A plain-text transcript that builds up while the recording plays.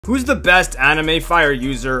Who's the best anime fire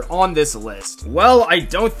user on this list? Well, I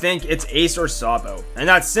don't think it's Ace or Sabo, and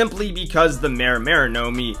that's simply because the Mare no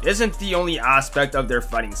Mi isn't the only aspect of their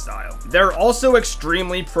fighting style. They're also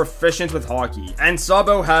extremely proficient with Haki, and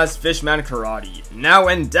Sabo has Fishman Karate. Now,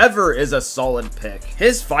 Endeavor is a solid pick.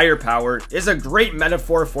 His firepower is a great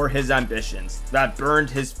metaphor for his ambitions that burned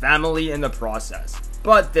his family in the process.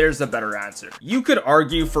 But there's a better answer. You could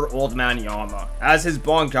argue for Old Man Yama, as his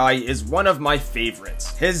Bankai is one of my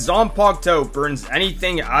favorites. His Zanpakuto burns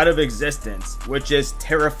anything out of existence, which is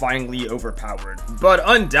terrifyingly overpowered. But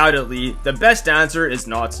undoubtedly, the best answer is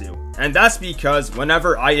Natsu. And that's because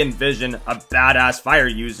whenever I envision a badass fire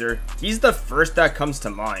user, he's the first that comes to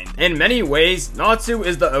mind. In many ways, Natsu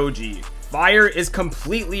is the OG. Fire is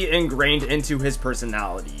completely ingrained into his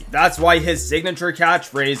personality. That's why his signature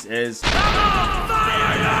catchphrase is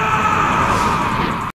 "Fire!"